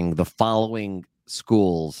processing the following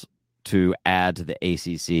schools to add to the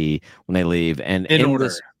ACC when they leave, and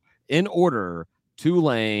in order: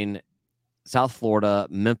 Tulane, South Florida,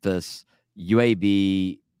 Memphis,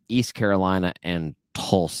 UAB, East Carolina, and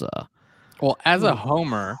Tulsa. Well, as a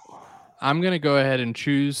homer, I'm going to go ahead and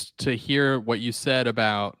choose to hear what you said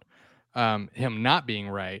about him not being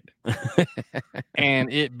right,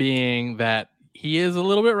 and it being that he is a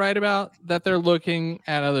little bit right about that they're looking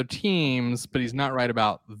at other teams, but he's not right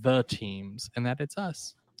about the teams, and that it's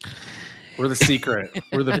us. We're the secret.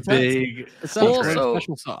 We're the big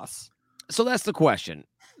special sauce. So that's the question.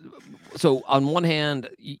 So on one hand,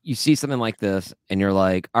 you see something like this, and you're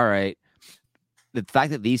like, all right, the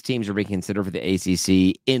fact that these teams are being considered for the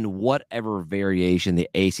ACC in whatever variation the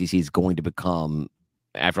ACC is going to become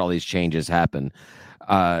after all these changes happen,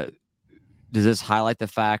 does this highlight the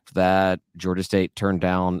fact that Georgia State turned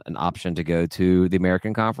down an option to go to the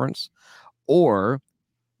American Conference? Or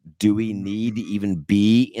do we need to even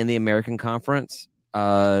be in the American Conference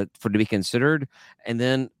for to be considered? And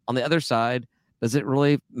then on the other side, does it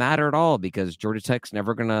really matter at all? Because Georgia Tech's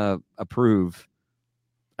never going to approve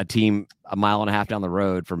a team a mile and a half down the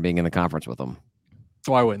road from being in the conference with them.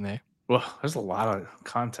 Why wouldn't they? Well, there's a lot of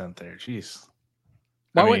content there. Jeez.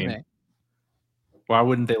 Why wouldn't they? Why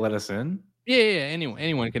wouldn't they let us in? Yeah.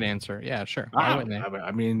 Anyone can answer. Yeah, sure. Why wouldn't they?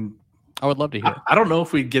 I mean, I would love to hear. I don't know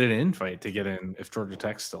if we'd get an invite to get in if Georgia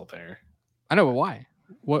Tech's still there. I know, but why?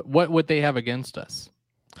 What would they have against us?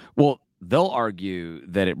 Well, they'll argue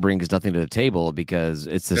that it brings nothing to the table because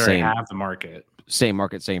it's the They same have the market, same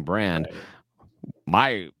brand.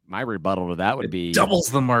 Right. My rebuttal to that would be doubles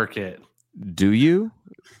the market. Do you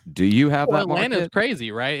have that market? Atlanta's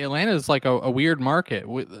crazy, right? Atlanta's like a weird market.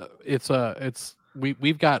 We've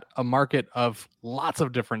got a market of lots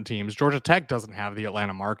of different teams. Georgia Tech doesn't have the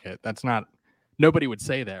Atlanta market. That's not. Nobody would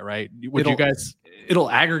say that, right? Would you guys? It'll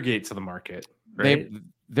aggregate to the market. Right?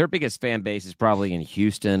 Their biggest fan base is probably in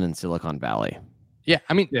Houston and Silicon Valley. Yeah,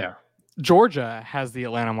 I mean, yeah. Georgia has the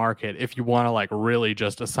Atlanta market. If you want to like really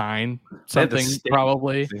just assign something,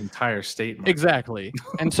 probably the entire state market. Exactly.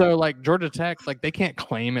 And so like Georgia Tech, like they can't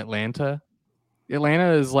claim Atlanta.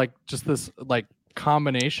 Atlanta is like just this like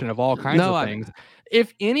combination of all kinds of things.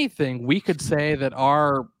 If anything, we could say that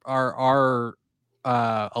our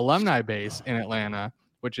alumni base in Atlanta,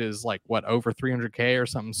 which is like what, over 300K or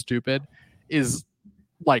something stupid, is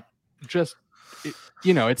like just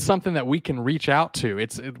it's something that we can reach out to.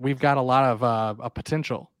 We've got a lot of a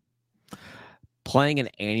potential. Playing an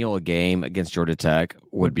annual game against Georgia Tech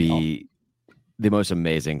would be the most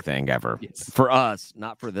amazing thing ever. Yes. For us,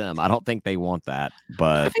 not for them. I don't think they want that,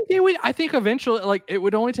 but I think they would. I think eventually, like, it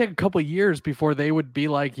would only take a couple of years before they would be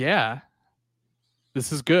like, yeah,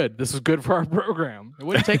 this is good. This is good for our program. It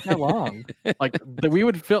wouldn't take that long. Like we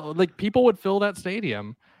would fill, like people would fill that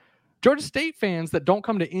stadium. Georgia State fans that don't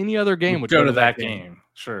come to any other game would go to that game.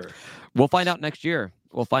 Sure. We'll find out next year.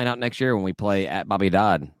 When we play at Bobby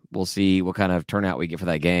Dodd. We'll see what kind of turnout we get for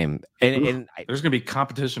that game. And there's going to be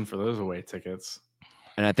competition for those away tickets.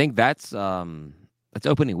 And I think that's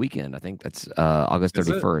opening weekend. I think that's August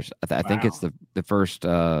 31st. I think it's the first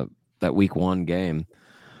that week one game.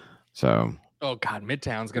 So. Oh God,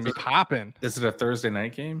 Midtown's going to be popping. Is it a Thursday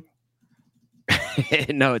night game?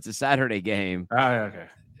 No, it's a Saturday game. Oh, okay.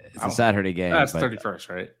 It's a Saturday game. That's 31st,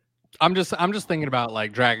 right? I'm just thinking about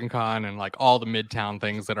like Dragon Con and like all the Midtown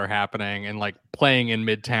things that are happening and like playing in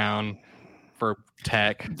Midtown for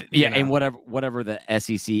Tech. Yeah, and whatever the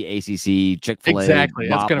SEC, ACC, Chick-fil-A. Exactly.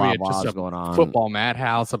 That's going to be just a going on. Football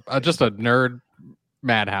madhouse, just a nerd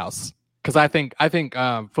madhouse. Because I think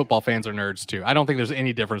football fans are nerds too. I don't think there's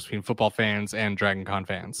any difference between football fans and Dragon Con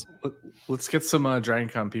fans. Let's get some Dragon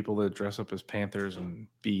Con people to dress up as panthers and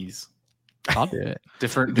bees. I'll do it.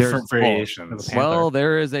 Different variations. Well,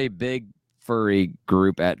 there is a big furry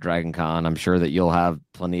group at Dragon Con. I'm sure that you'll have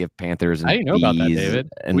plenty of panthers and I didn't know about that, David.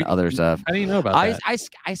 And other stuff. I didn't know about that.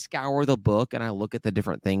 I scour the book and I look at the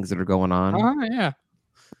different things that are going on.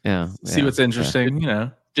 Yeah. See what's interesting. Yeah.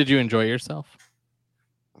 Did you enjoy yourself?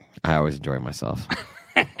 I always enjoy myself.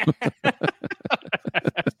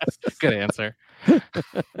 Good answer.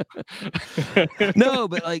 No,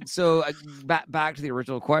 but like, so back to the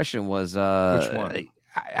original question was, which one?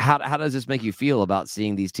 How does this make you feel about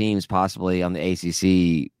seeing these teams possibly on the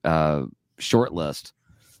ACC short list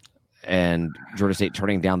and Georgia State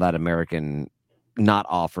turning down that American not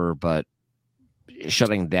offer, but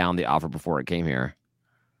shutting down the offer before it came here?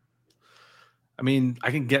 I mean, I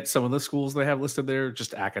can get some of the schools they have listed there,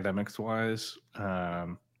 just academics wise. I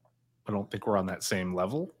don't think we're on that same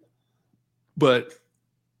level, but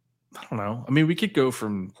I don't know. I mean, we could go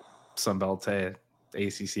from Sunbelt to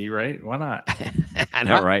ACC, right? Why not? I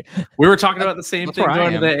know, right? We were talking about the same thing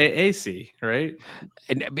going to the AAC, right?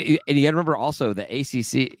 And you got to remember also the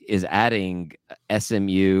ACC is adding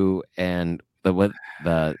SMU and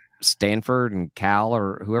the Stanford and Cal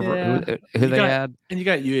or whoever who they had, and you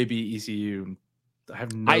got UAB, ECU. I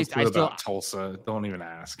have no clue about Tulsa. Don't even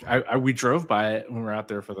ask. We drove by it when we were out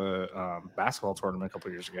there for the basketball tournament a couple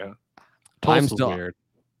of years ago. Tulsa's weird.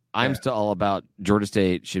 I'm still all about Georgia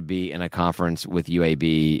State should be in a conference with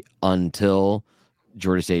UAB until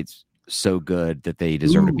Georgia State's so good that they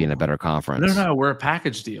deserve to be in a better conference. No, we're a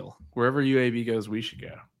package deal. Wherever UAB goes, we should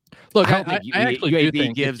go. Look, I don't think I actually do UAB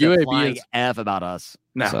think if gives a UAB flying is, F about us.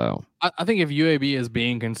 No. So I think if UAB is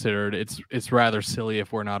being considered, it's rather silly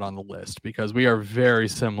if we're not on the list because we are very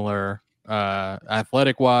similar,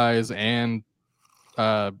 athletic wise and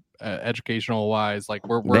educational wise. Like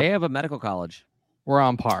they have a medical college. we're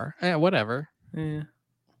on par. Whatever. Yeah.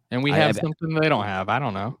 And we have something they don't have. I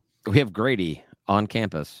don't know. We have Grady on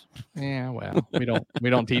campus. Yeah, well, we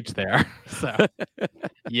don't teach there. So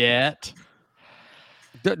yet.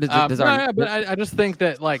 But I just think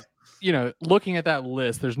that, like, you know, looking at that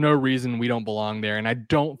list, there's no reason we don't belong there. And I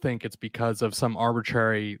don't think it's because of some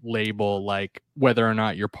arbitrary label, like whether or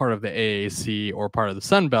not you're part of the AAC or part of the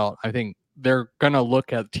Sun Belt. I think they're going to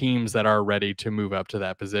look at teams that are ready to move up to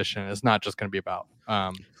that position. It's not just going to be about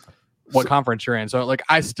what conference you're in. So, like,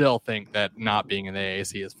 I still think that not being in the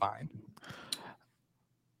AAC is fine.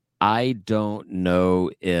 I don't know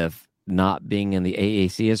if not being in the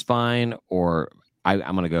AAC is fine, or I'm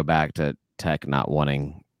going to go back to Tech not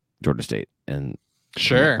wanting Georgia State in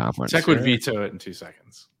Sure. conference. Tech would veto it in 2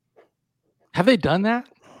 seconds. Have they done that?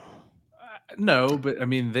 No, but I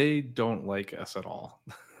mean, they don't like us at all.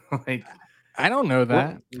 Like, I don't know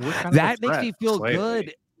that. we're kind of That a makes threat me feel slightly.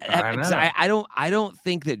 good. I know. I don't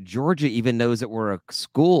think that Georgia even knows that we're a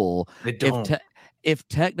school. They don't. If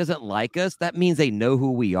Tech doesn't like us, that means they know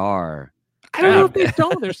who we are. I don't know if they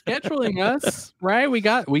don't. They're scheduling us, right? We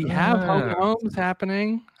have home homes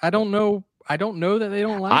happening. I don't know that they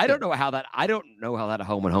don't like. I don't know how that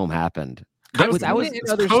home and home happened. That was in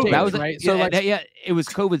other states, right? So it was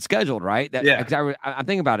COVID scheduled, right? Yeah. Because I'm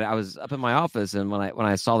thinking about it. I was up in my office, and when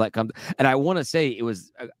I saw that come, and I want to say it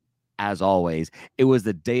was, as always, it was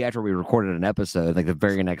the day after we recorded an episode. Like the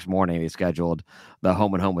very next morning, they scheduled the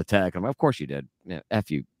home and home with Tech. I'm like, of course you did. Yeah, F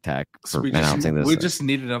you, Tech, for announcing this. We just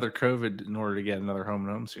need another COVID in order to get another home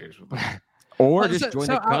and home series with them. Or just join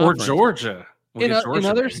the Or conference. Georgia. In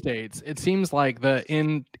other states, it seems like the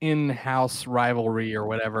in-house rivalry or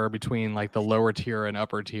whatever between like the lower tier and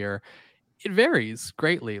upper tier, it varies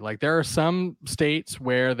greatly. Like there are some states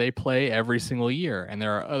where they play every single year, and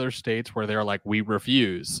there are other states where they're like, we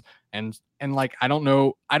refuse. And like I don't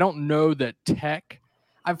know that Tech.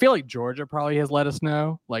 I feel like Georgia probably has let us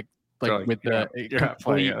know, like with the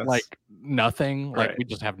complete like nothing. Like we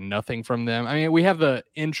just have nothing from them. I mean, we have the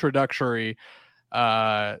introductory.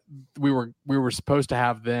 We were supposed to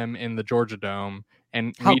have them in the Georgia Dome,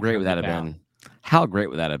 and how great would that have been? How great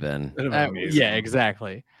would that have been? Yeah,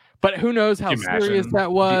 exactly. But who knows how serious that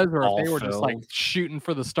was, or if they were just like shooting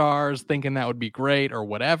for the stars, thinking that would be great or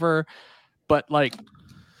whatever. But like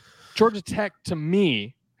Georgia Tech, to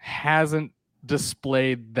me, hasn't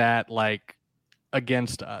displayed that like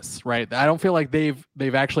against us, right? I don't feel like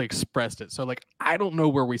they've actually expressed it. So like I don't know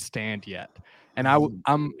where we stand yet. And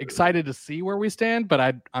I'm excited to see where we stand,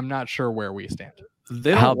 but I'm not sure where we stand.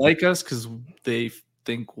 They don't like us because they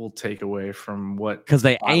think we'll take away from what because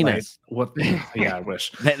they ain't us. Yeah, I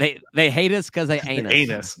wish they hate us because they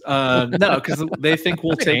ain't us. No, because they think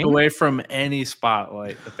we'll take away from any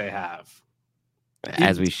spotlight that they have,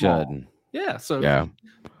 as we should. Yeah. So yeah.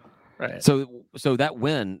 Right. So that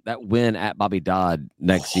win at Bobby Dodd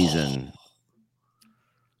next season.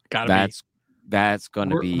 That's going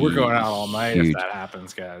to be. We're going out all night if that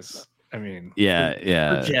happens, guys. I mean,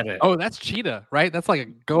 yeah. Forget it. Oh, that's Cheetah, right? That's like a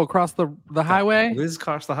go across the highway. Liz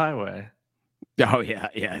across the highway. Oh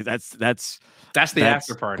yeah. That's the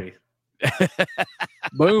after party.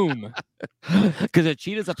 Boom. Because a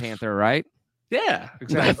cheetah's a panther, right? Yeah,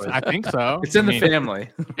 exactly. I think so. It's in the family.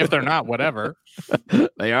 If they're not, whatever.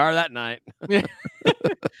 They are that night.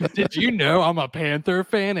 Did you know I'm a Panther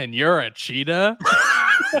fan and you're a cheetah?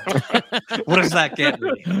 What does that get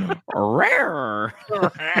me? Rare.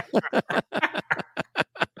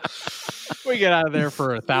 We get out of there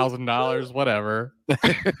for $1,000, whatever.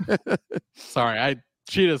 Sorry,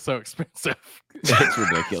 cheetah's so expensive. It's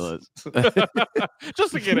ridiculous.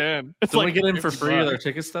 Just to get in. It's like we get in for free with our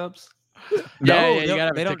ticket stubs? Yeah, you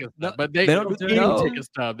gotta have a ticket stub. But they don't do ticket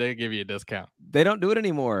stub, they give you a discount. They don't do it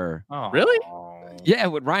anymore. Oh. Really? Yeah,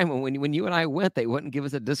 with Ryan, when you and I went, they wouldn't give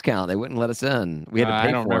us a discount. They wouldn't let us in. We had to pay for it.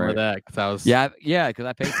 I don't remember that because I was. Yeah, because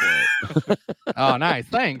I paid for it. Oh, nice.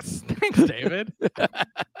 Thanks, David. I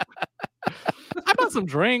bought some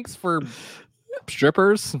drinks for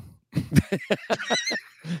strippers.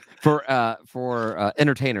 for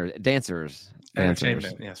entertainers, dancers.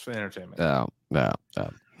 Entertainment. Yes, for entertainment. No.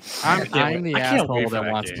 I'm the asshole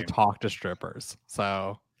that wants to talk to strippers.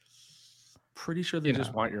 So pretty sure they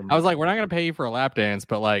just want your money. I was like, we're not going to pay you for a lap dance,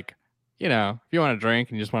 but like, if you want to drink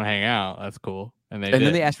and you just want to hang out, that's cool. And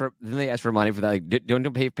then they asked for money for that. Like,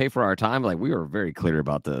 don't pay for our time. Like, we were very clear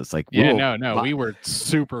about this. Like, we were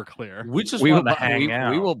super clear. We just wanted to hang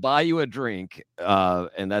out. We will buy you a drink,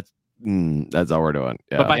 and that's all we're doing.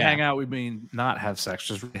 Yeah. But by hang out, we mean not have sex,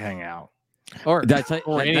 just hang out. Or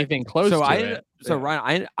anything close to it.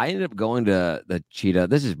 Ryan, I ended up going to the Cheetah.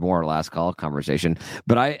 This is more last call conversation,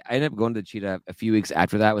 but I ended up going to the Cheetah a few weeks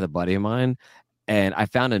after that with a buddy of mine, and I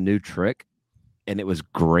found a new trick, and it was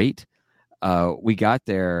great. We got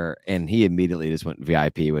there, and he immediately just went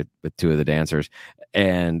VIP with two of the dancers,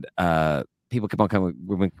 and people kept on coming.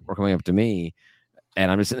 Were coming up to me,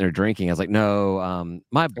 and I'm just sitting there drinking. I was like, "No,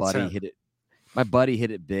 my buddy hit it. My buddy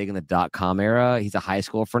hit it big in the .com era. He's a high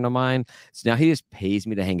school friend of mine, so now he just pays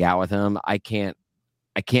me to hang out with him. I can't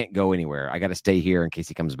go anywhere. I got to stay here in case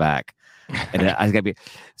he comes back." And I got to be.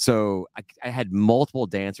 So I had multiple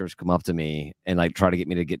dancers come up to me and like try to get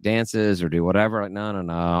me to get dances or do whatever. Like,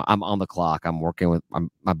 no. I'm on the clock. I'm working with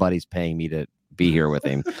my buddy's paying me to be here with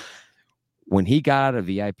him. When he got out of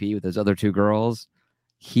VIP with those other two girls,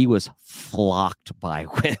 he was flocked by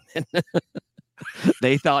women.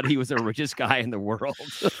 They thought he was the richest guy in the world.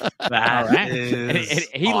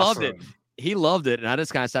 He loved it. He loved it. And I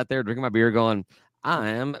just kind of sat there drinking my beer going, I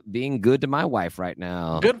am being good to my wife right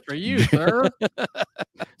now. Good for you, sir.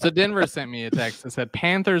 So Denver sent me a text that said,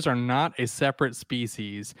 panthers are not a separate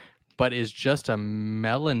species, but is just a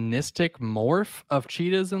melanistic morph of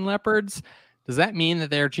cheetahs and leopards. Does that mean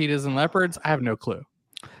that they're cheetahs and leopards? I have no clue.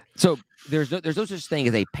 So there's no such thing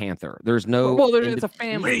as a panther. There's no. Well, it's a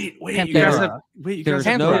family. Panthera.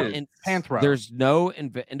 There's no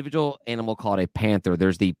individual animal called a panther.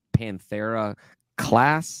 There's the Panthera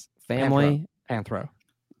class family. Panthera.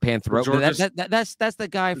 That's the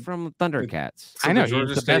guy from Thundercats. I know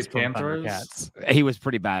he's the best from Thundercats. He was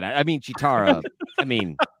pretty bad. I mean, Chitara.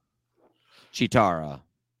 Chitara.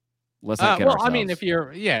 Let's not kid ourselves. I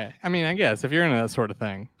mean, I guess if you're into that sort of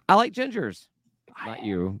thing. I like gingers. Not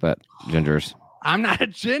you, but gingers. I'm not a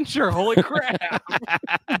ginger. Holy crap.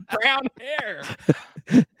 Brown hair.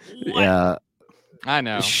 Yeah. I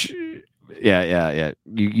know. Yeah.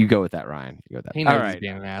 You go with that, Ryan. You go with that. He knows he's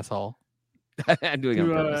being an asshole. I'm doing it on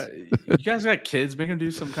purpose. You guys got kids? Make them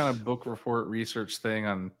do some kind of book report research thing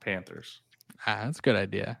on panthers. That's a good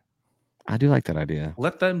idea. I do like that idea.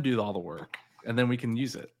 Let them do all the work, and then we can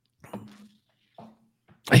use it.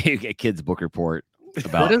 You get kids' book report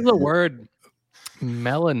about. What does the word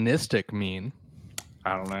melanistic mean?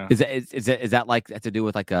 I don't know. Is that like that to do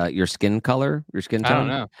with like your skin color, your skin tone?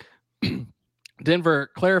 I don't know.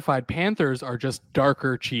 Denver clarified panthers are just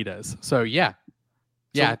darker cheetahs. So yeah,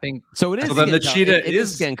 I think so. It is. So then the cheetah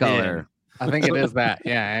is skin color. I think it is that.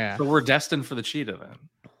 Yeah. So we're destined for the cheetah then.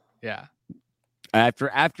 Yeah.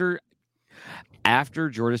 After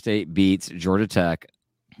Georgia State beats Georgia Tech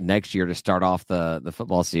next year to start off the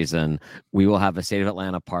football season, we will have a State of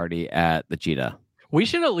Atlanta party at the Cheetah. We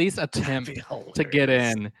should at least attempt to get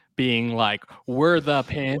in being like, we're the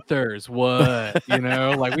Panthers. What?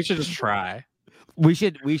 Like we should just try. We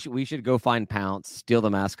should go find Pounce, steal the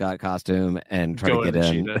mascot costume, and try to get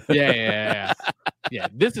in. Yeah. Yeah,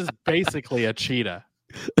 this is basically a cheetah.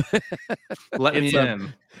 Let me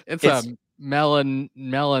in. It's a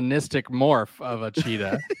melanistic morph of a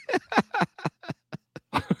cheetah.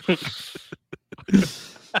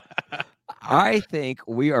 I think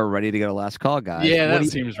we are ready to go to last call, guys. Yeah, that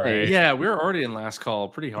seems right. Yeah, we're already in last call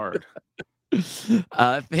pretty hard.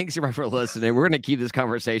 Thanks everybody for listening. We're going to keep this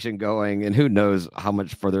conversation going, and who knows how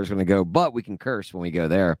much further it's going to go, but we can curse when we go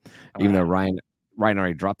there, even though Ryan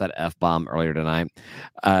already dropped that F-bomb earlier tonight.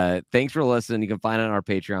 Thanks for listening. You can find it on our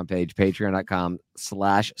Patreon page,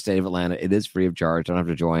 patreon.com/State of Atlanta. It is free of charge. Don't have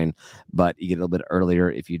to join, but you get a little bit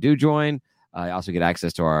earlier if you do join. You also get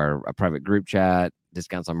access to our private group chat,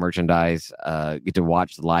 discounts on merchandise, get to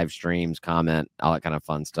watch the live streams, comment, all that kind of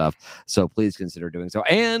fun stuff. So please consider doing so.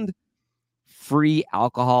 And free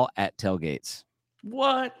alcohol at tailgates.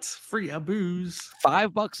 What? Free booze.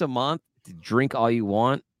 $5 a month to drink all you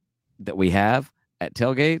want that we have at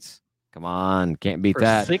tailgates. Come on, can't beat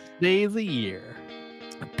that. 6 days a year.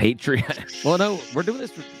 Patreon. Well, no, we're doing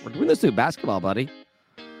this through basketball, buddy.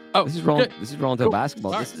 Oh, this is rolling through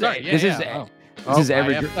basketball. This is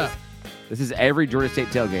every Georgia State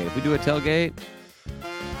tailgate. If we do a tailgate,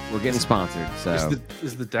 we're getting sponsored. So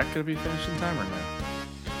is the deck gonna be finished in time or no?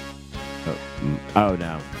 Oh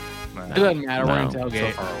no. It doesn't matter. We're in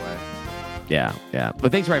tailgate. So far away. Yeah.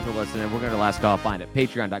 But thanks for listening. We're going to last call. Find it.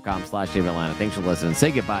 Patreon.com/State of Atlanta. Thanks for listening.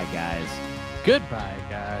 Say goodbye, guys. Goodbye,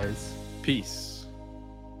 guys. Peace.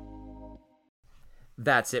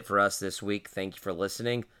 That's it for us this week. Thank you for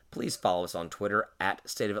listening. please follow us on Twitter at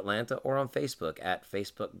State of Atlanta or on Facebook at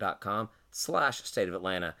facebook.com/State of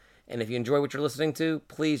Atlanta. And if you enjoy what you're listening to,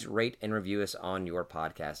 please rate and review us on your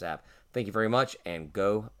podcast app. Thank you very much, and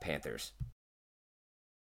go Panthers.